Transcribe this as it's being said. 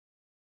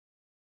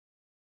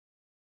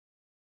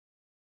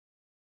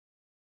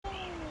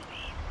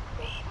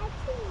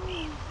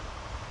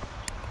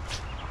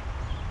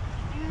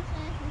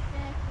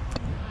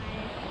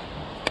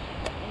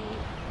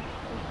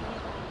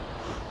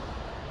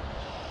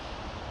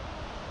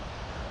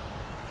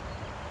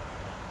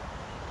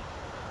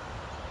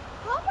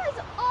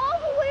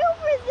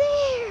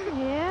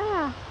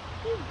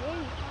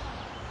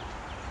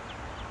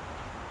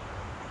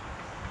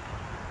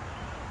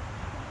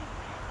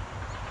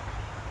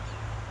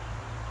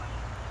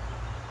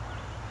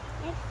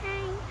Next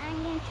time,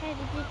 I'm going to try to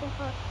do the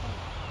whole thing.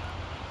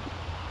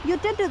 You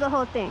did do the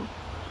whole thing.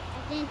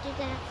 I didn't do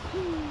that.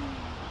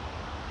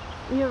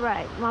 You're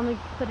right. Mommy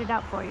put it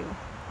out for you.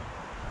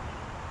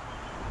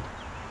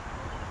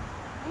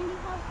 And you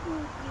helped me do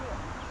it.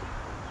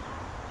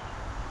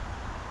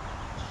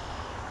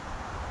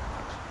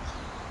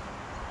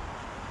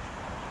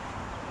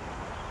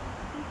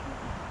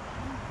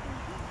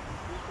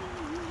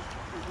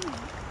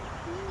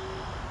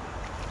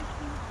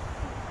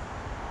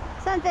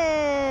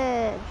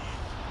 Sunfish!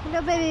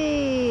 Little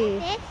baby!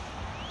 Fish?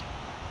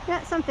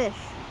 Yeah, sunfish.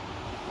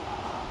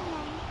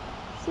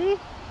 See?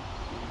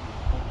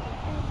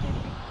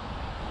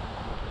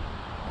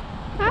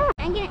 Ah.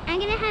 I'm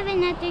gonna have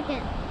another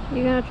go.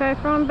 You gonna try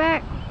throwing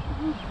back?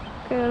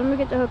 Okay, let me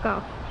get the hook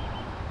off.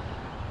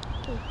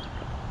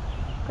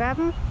 Grab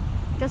him.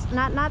 Just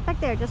not back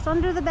there. Just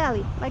under the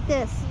belly, like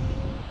this.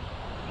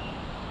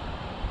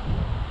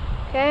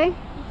 Okay?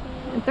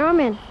 And throw him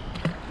in.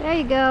 There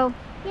you go.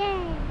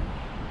 Yay!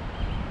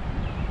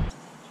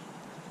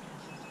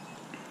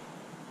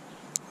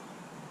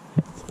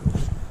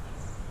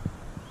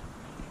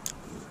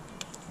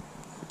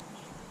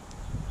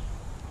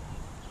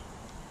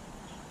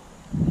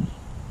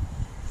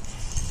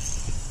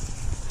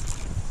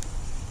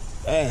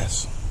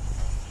 Bass.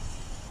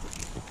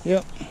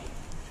 Yep.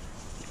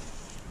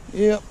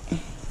 Yep.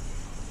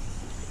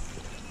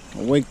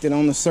 I waked it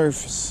on the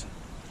surface.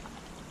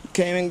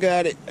 Came and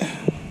got it.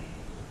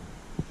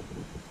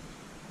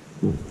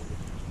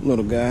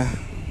 Little guy.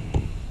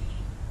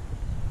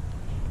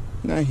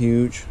 Not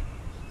huge.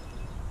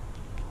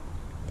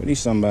 But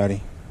he's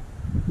somebody.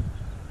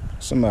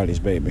 Somebody's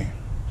baby.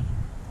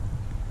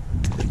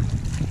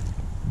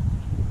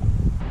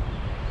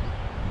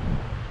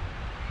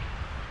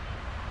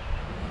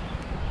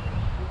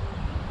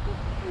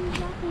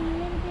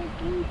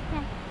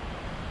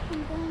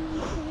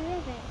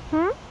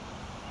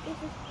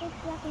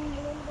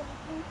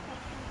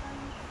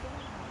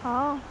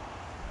 Oh.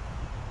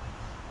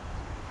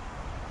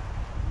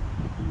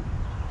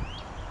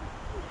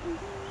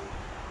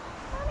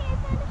 Mommy, I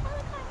found a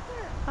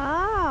helicopter.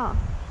 Oh.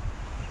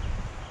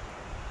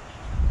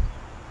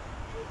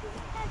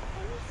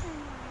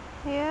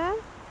 Yeah?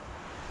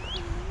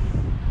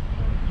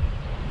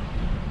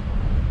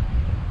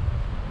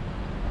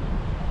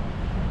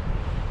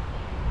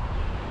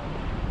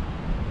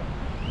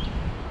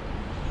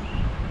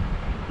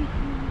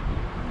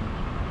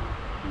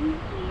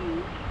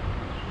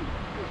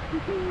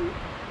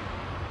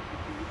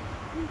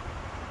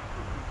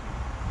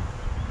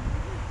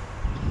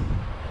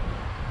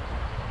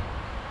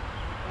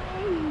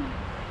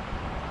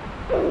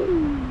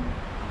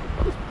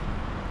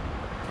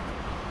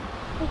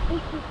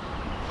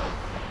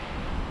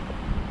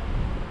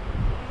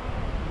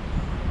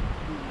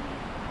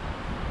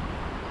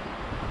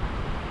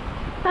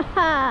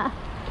 Haha.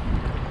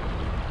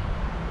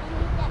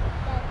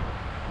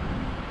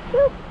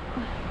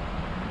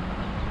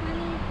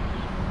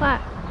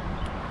 What?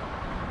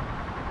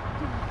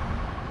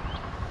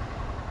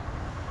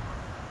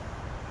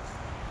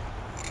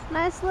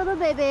 Nice little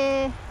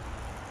baby.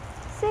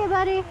 See you,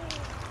 buddy.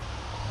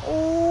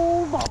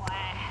 Oh boy.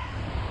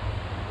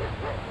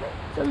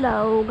 It's a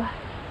log.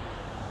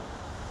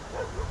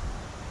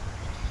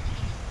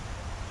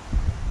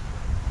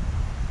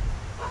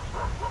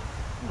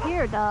 I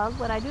hear a dog,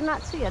 but I do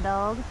not see a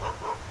dog.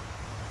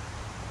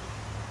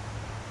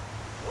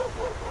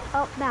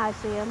 Oh, now I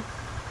see him.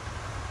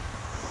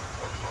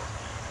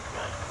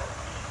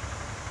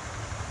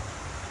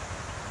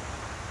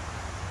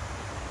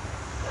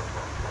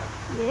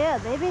 Yeah,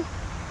 baby.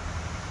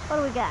 What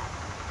do we got?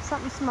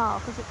 Something small,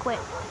 because it quit.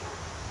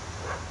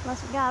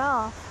 Unless it got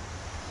off.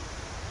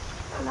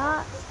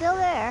 No, it's still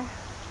there.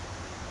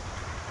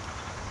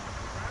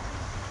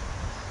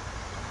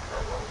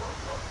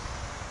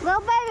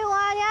 Little baby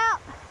one out.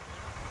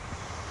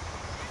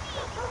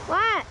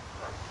 What?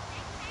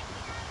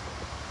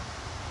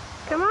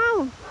 Come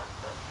on.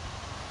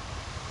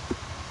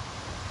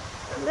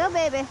 Little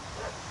baby.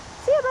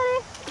 See you,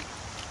 buddy.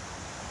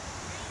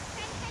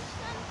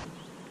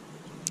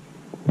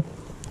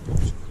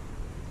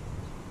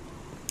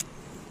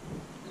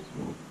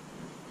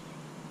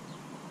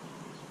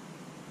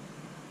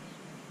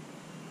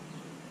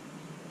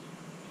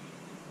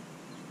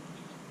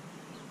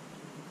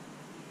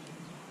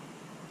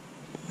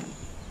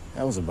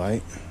 That was a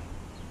bite.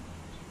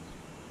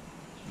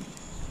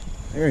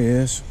 There he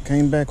is.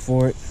 Came back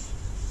for it.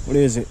 What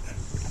is it?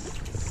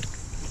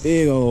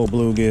 Big old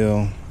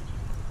bluegill.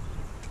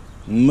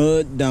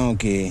 Mud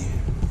donkey.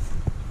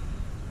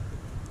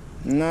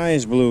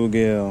 Nice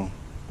bluegill.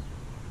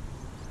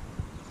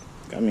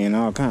 Got me in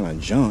all kind of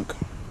junk.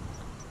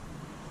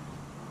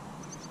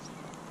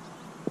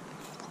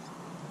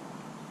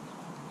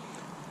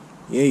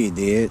 Yeah, you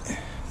did.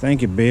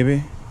 Thank you,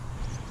 baby.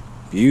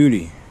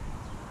 Beauty.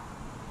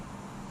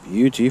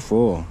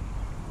 Beautiful.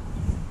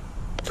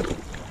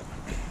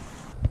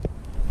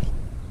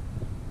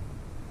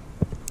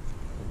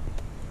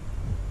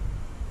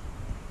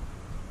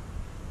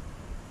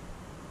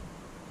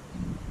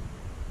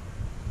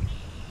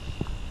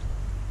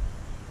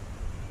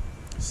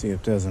 See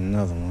if there's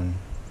another one.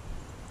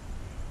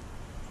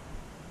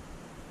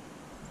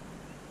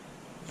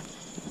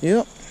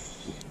 Yep.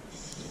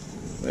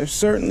 There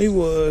certainly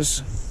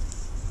was.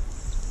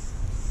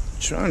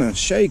 Trying to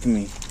shake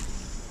me.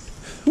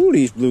 Who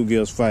these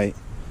bluegills fight?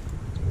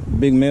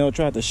 Big male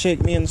tried to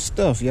shake me in the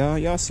stuff, y'all.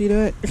 Y'all see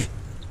that?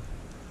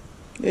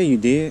 Yeah, you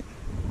did.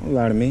 Don't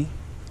lie to me.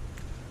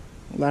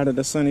 Don't lie to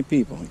the sunny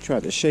people. He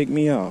tried to shake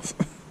me off.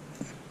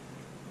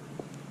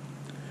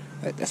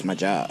 That's my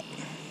job.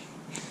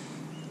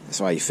 That's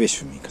why you fish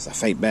for me, because I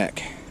fight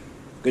back.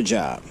 Good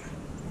job.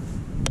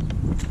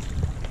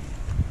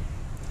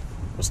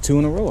 It was 2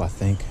 in a row, I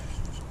think.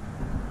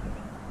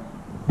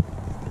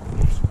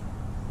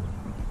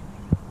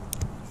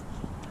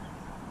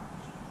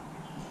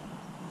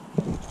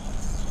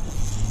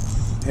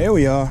 Here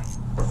we are.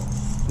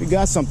 We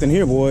got something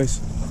here,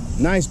 boys.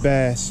 Nice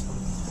bass.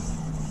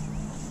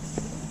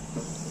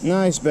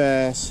 Nice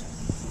bass.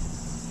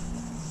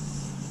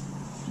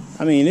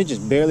 I mean, it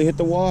just barely hit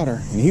the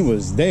water, and he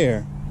was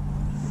there.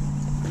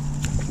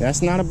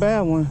 That's not a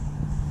bad one.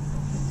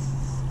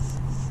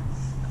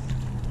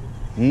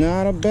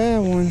 Not a bad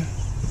one.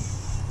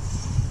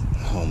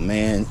 Oh,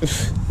 man.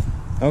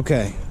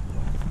 Okay.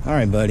 All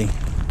right, buddy.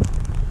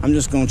 I'm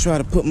just gonna try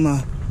to put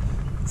my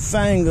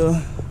finger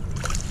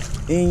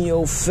in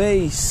your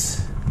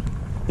face,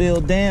 Bill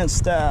Dance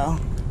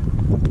style.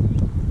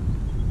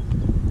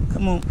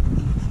 Come on.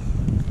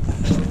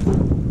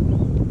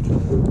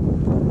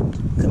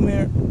 Come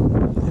here.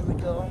 There we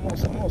go.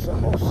 Almost.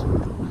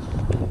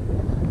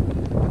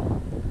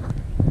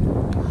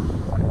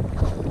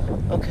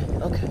 Okay.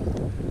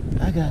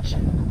 I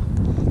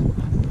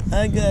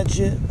got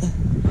you.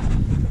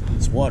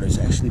 This water's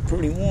actually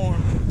pretty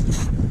warm.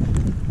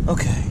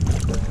 Okay.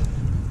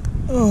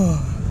 Oh.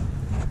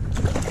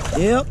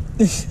 Yep.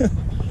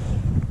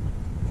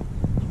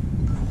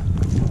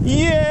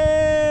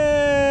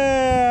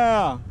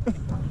 Yeah!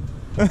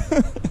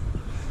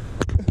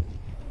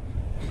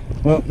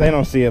 Well, they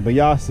don't see it, but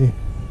y'all see.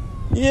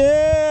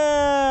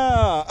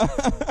 Yeah!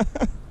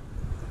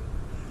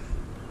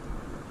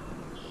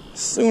 As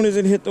soon as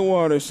it hit the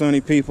water,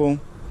 sunny people.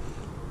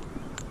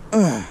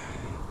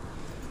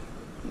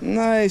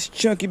 Nice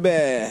chunky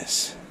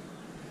bass.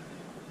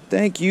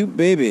 Thank you,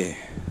 baby.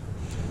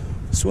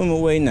 Swim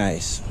away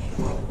nice.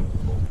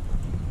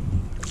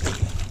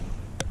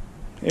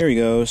 There he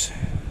goes.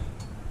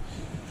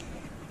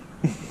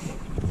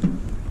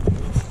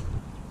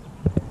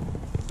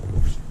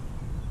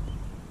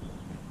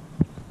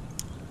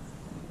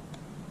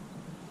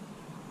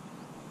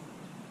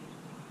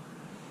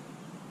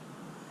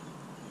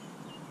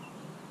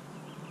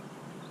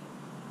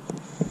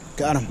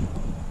 Got him.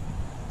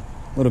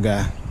 Little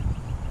guy.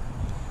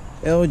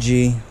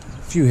 LG. A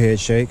few head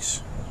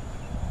shakes.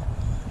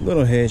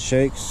 Little head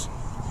shakes.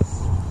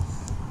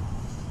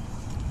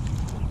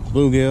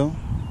 Bluegill.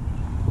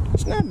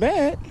 It's not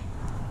bad.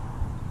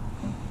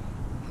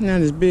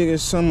 Not as big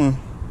as some of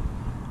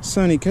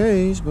Sunny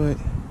K's, but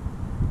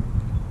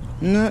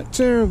not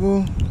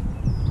terrible.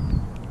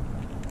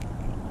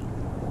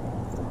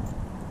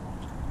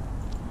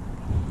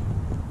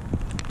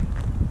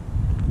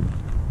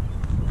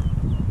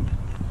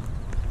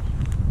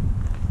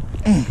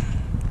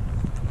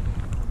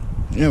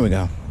 There we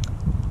go.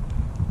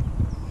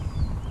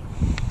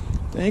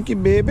 Thank you,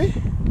 baby.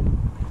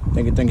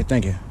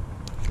 Thank you.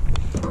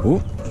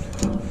 Ooh.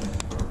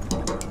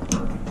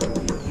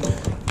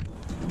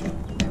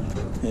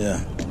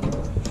 Yeah.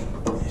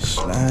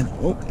 Slide.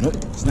 Oh, nope.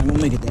 It's not gonna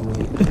make it that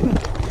way.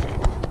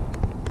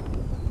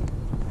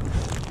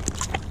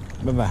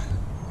 Bye-bye.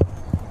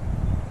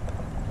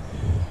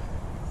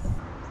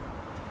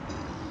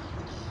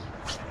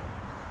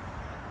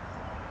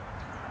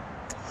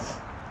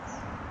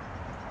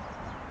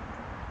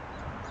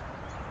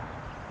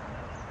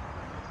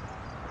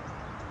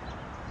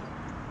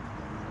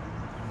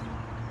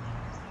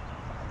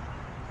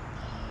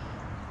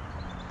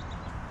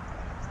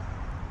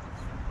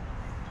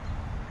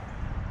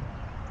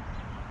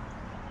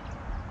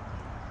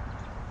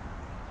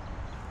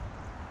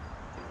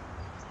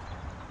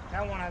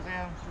 Got one,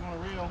 Isaiah. You want a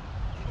reel?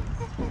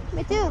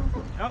 Me too.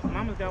 Oh,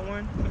 Mama's got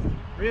one.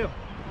 Reel.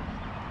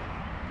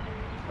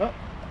 Oh, what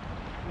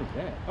is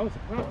that? Oh, it's a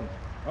crappie.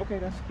 Okay,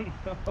 that's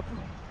enough.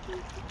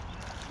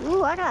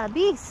 Ooh, I got a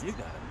beast. You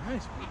got a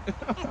nice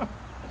one.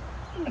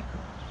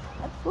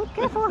 Ooh,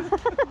 careful.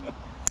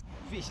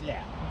 Fish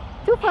lap.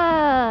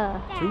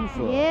 Tufa.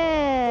 Tufa.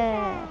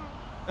 Yeah.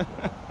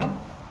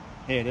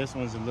 Yeah, this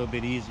one's a little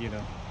bit easier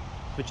to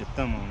put your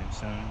thumb on him,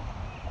 son.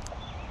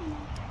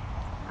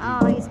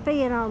 Oh, he's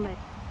peeing on me.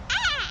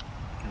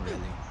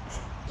 Really?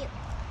 Here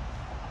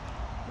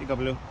you go,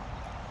 Blue.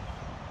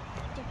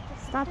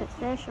 Stop it,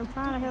 Fish. I'm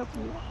trying to help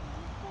you.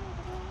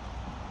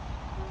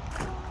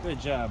 Good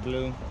job,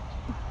 Blue.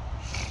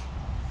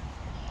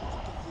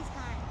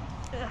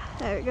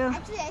 There we go.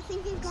 Actually, I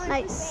think he's going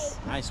Nice.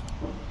 Nice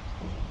one.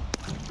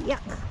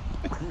 Yuck.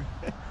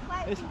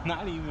 It's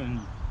not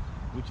even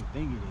what you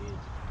think it is.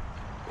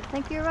 I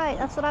think you're right.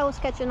 That's what I was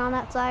catching on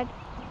that side.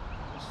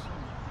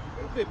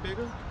 A bit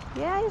bigger.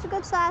 Yeah, he's a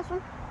good size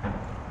one.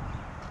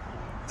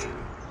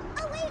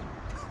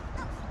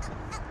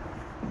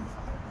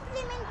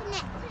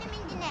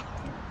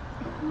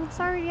 It's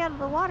already out of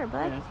the water,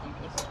 bud.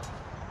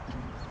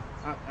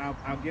 Yeah,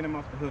 I'll get him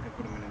off the hook and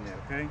put him in the net,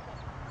 okay?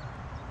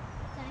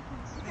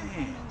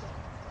 Man.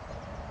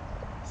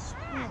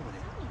 Swallowed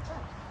it.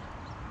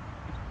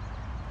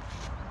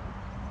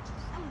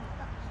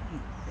 He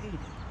ate it.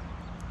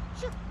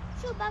 Shoot,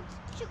 shoot, Bugs,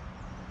 shoot.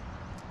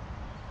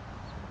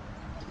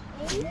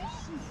 Ate it?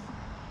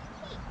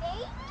 He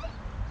ate it?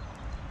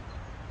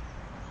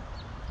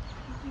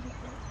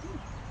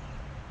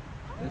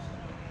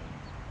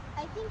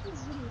 I think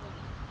he's bleeding.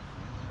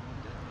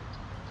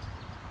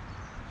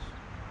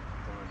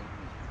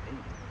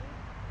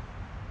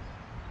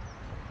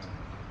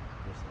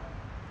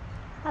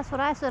 That's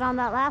what I said on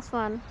that last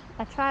one.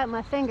 I tried with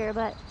my finger,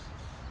 but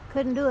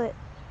couldn't do it.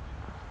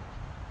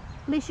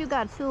 At least you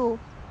got a tool.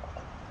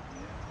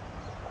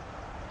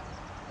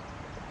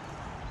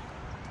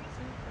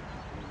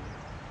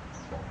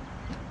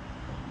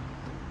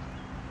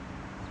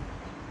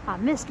 I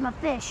missed my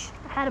fish.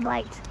 I had a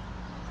bite.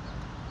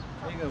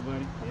 There you go,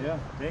 buddy. Yeah,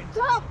 hey.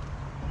 Stop!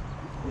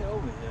 Get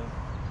over here.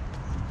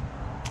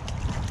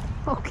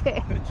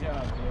 Okay. Good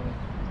job, Billy.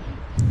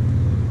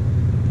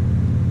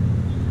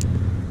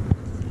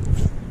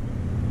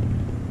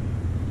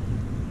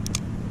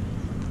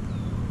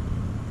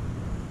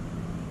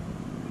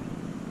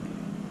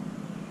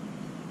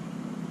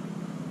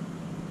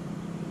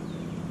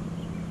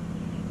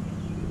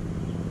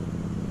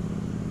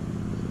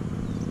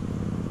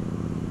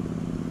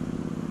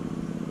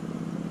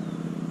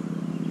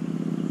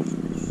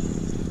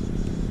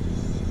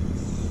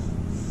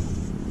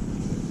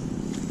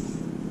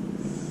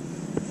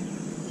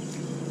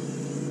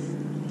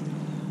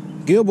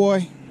 Good boy.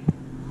 Is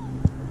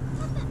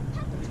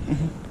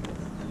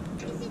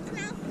it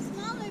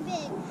small or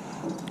big?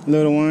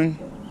 Little one.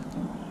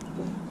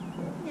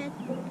 Yeah.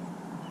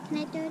 Can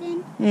I throw it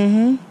in?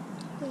 Mm-hmm.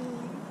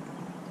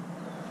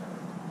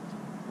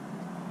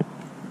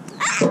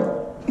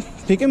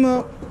 Pick him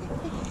up.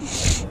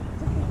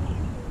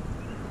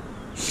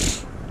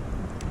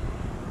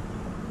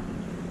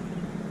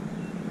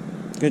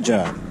 Good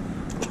job.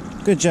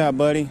 Good job,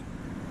 buddy.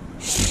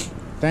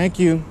 Thank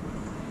you.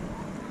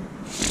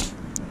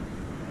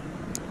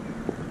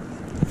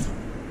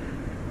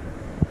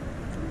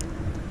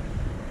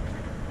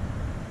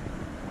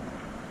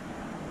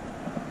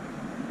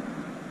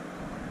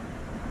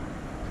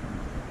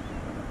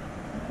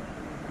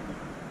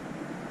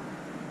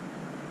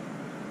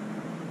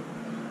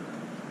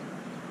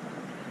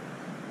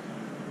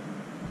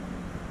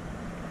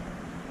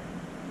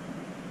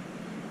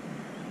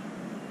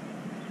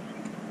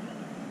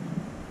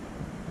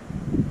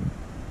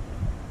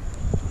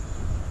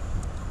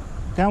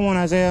 Got one,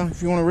 Isaiah,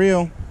 if you want a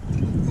reel.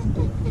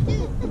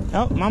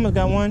 Oh, Mama's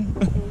got one.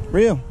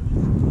 Reel.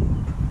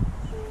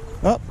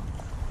 Oh,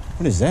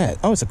 what is that?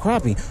 Oh, it's a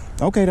crappie.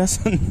 Okay,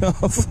 that's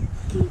enough.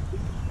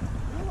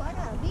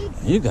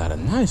 You got a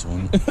nice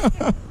one.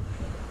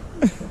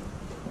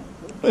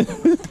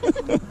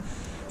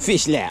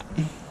 Fish lap.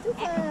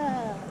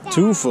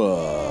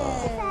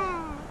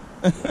 Tufa.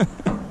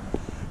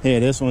 Yeah,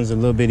 this one's a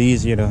little bit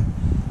easier to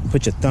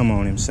put your thumb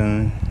on him,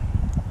 son.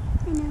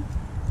 I know.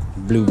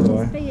 Blue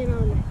boy.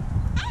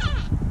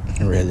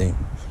 Really? Here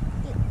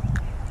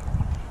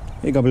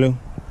you go, Blue.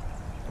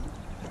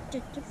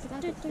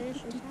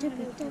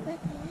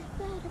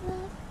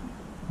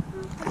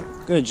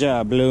 Good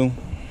job, Blue.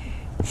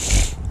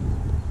 It's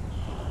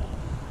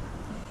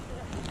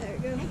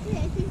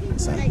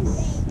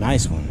a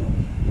nice one.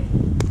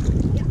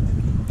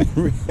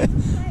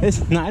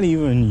 It's not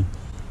even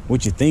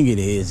what you think it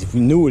is. If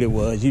you knew what it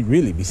was, you'd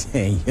really be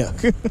saying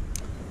yuck.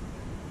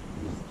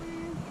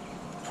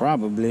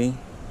 Probably.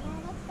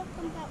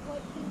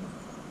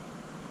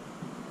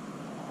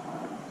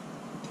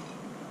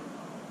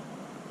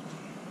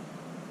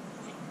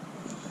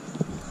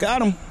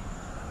 Got him.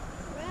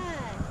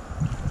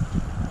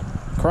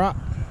 Crop.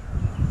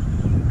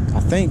 I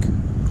think.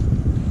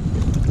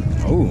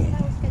 Oh.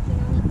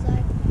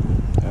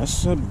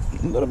 That's a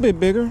little bit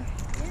bigger.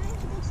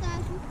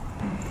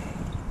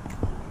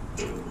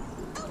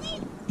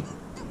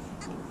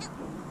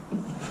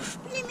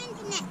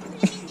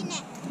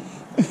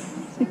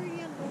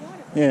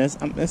 Yes,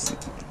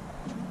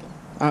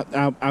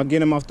 I'll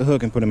get him off the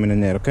hook and put him in the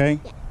net, okay?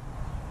 Yeah.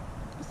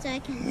 So I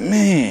can.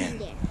 Man,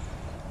 he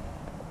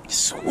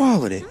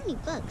swallowed it. So many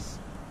bugs.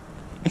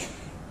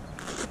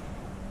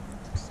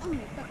 So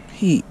many bugs.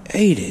 He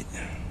ate it.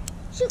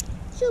 Shoot,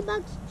 shoot,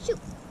 Bugs, shoot.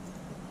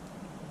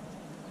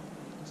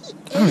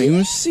 I don't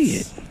even see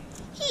it.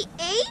 He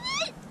ate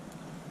it?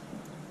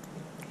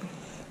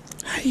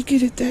 How you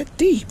get it that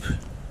deep?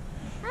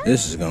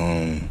 This is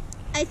gone.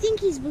 I think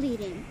he's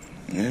bleeding.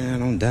 Yeah, I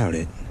don't doubt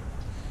it.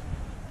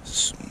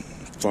 As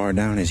far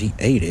down as he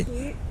ate it.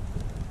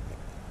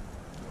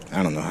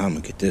 I don't know how I'm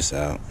gonna get this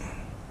out.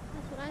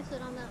 That's what I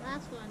said on that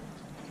last one.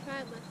 I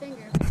tried my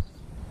finger.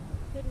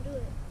 Couldn't do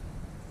it.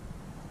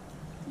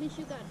 At least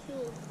you got a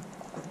tool.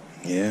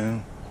 Yeah.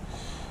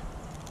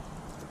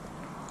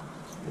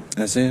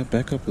 That's it.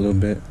 Back up a little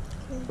bit.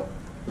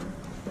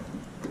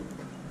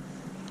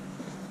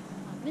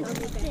 Missed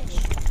the fish.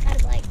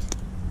 Had a bite.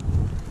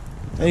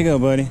 There you go,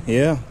 buddy.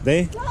 Yeah,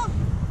 they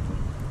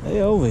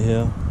over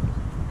here.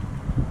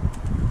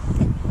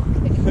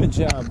 Good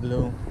job,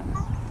 Blue.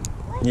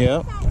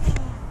 Yep.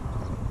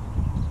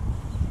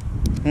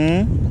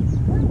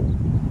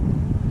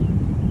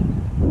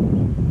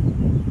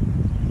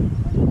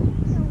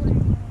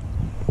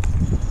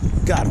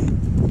 Got him.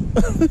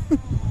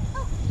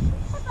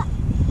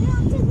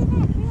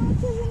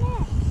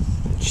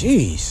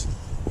 Jeez.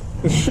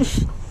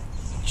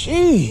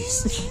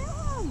 Jeez.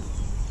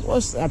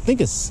 What's, I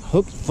think it's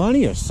hooked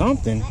funny or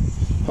something.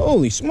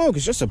 Holy smoke,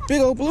 it's just a big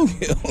old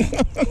bluegill.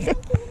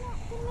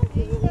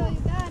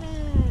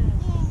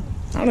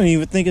 I don't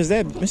even think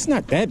it's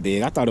not that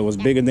big. I thought it was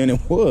bigger than it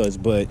was,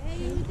 but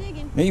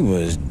he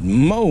was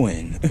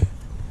mowing.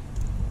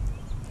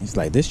 He's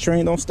like, this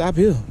train don't stop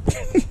here.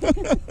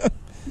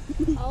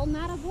 Oh,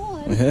 not a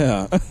boy.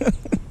 Yeah.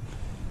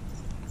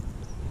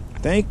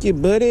 Thank you,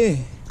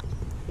 buddy.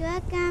 You're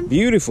welcome.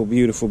 Beautiful,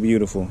 beautiful,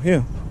 beautiful.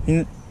 Here.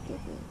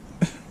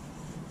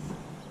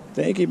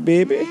 Thank you,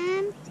 baby.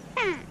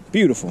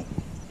 Beautiful.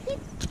 Back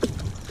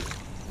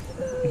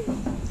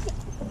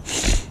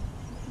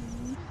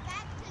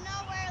to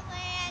nowhere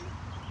land.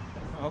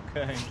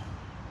 Okay.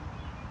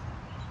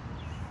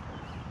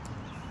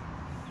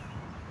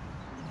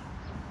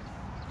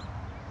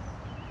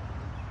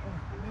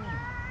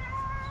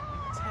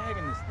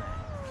 Tagging this thing.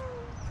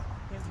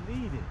 Can't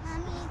lead it.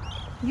 Mommy,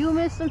 You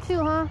missed them too,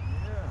 huh?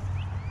 Yeah.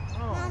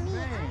 Oh, Mommy,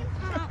 man.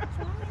 I'm hot,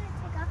 so I'm gonna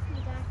take off my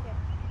jacket.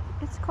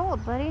 It's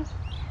cold, buddy.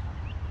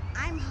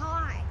 I'm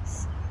hot.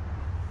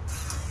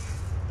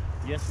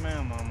 Yes,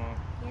 ma'am, Mama.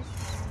 Yes.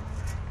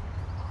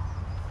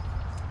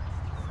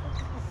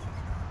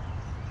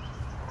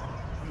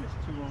 I missed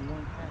 2 on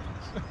 1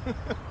 pass.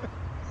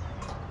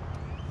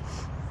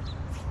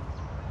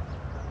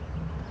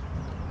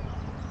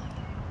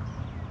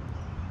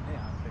 They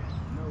out there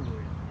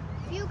nowhere.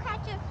 If you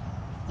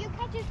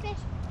catch a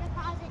fish,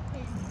 deposit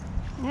this.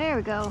 There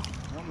we go.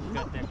 Almost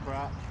got that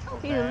crop.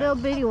 He's a little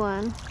bitty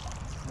one. No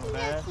He's a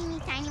bass. teeny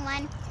tiny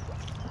one.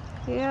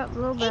 Yep,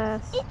 little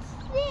bass. It's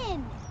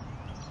thin.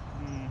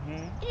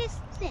 Mm-hmm. It is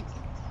thin.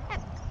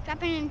 Yep,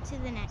 drop it into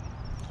the net.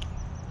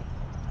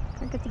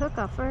 Gotta get the hook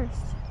off first.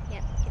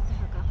 Yep, get the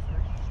hook off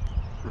first.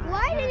 All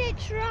Why right. did it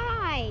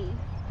try?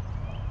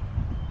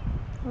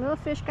 Little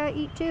fish gotta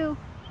eat too.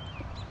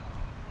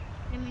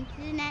 Put him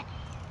into the net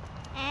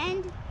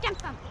and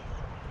jump him.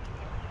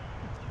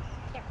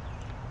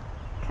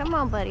 Come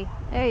on, buddy.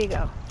 There you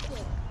go.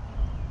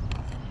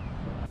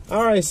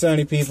 All right,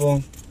 Sunny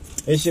people.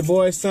 It's your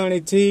boy Sunny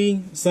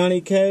T,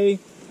 Sunny K,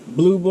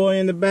 Blue Boy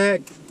in the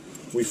back.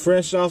 We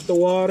fresh off the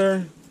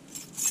water.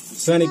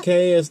 Sunny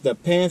K is the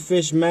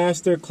Panfish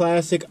Master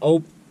Classic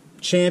Ope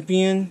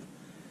champion.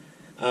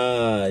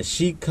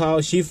 She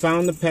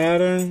found the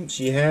pattern.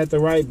 She had the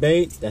right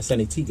bait that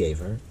Sunny T gave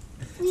her.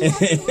 We hope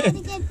you had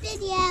a good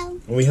video.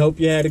 We hope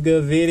you had a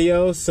good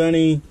video.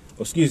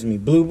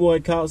 Blue Boy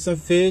caught some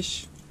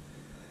fish,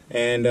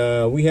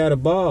 and we had a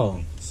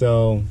ball.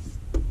 So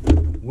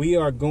we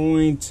are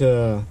going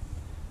to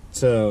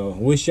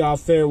wish y'all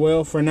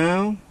farewell for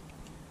now.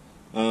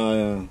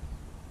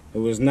 It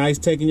was nice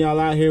taking y'all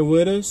out here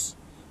with us.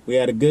 We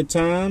had a good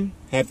time.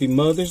 Happy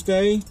Mother's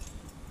Day.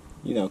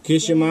 You know,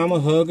 kiss your mama,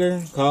 hug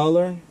her, call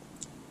her.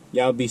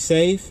 Y'all be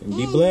safe and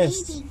be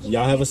blessed.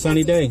 Y'all have a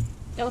sunny day.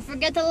 Don't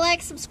forget to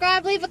like,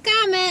 subscribe, leave a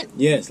comment.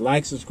 Yes,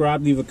 like,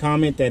 subscribe, leave a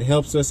comment. That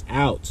helps us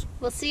out.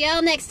 We'll see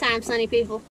y'all next time, sunny people.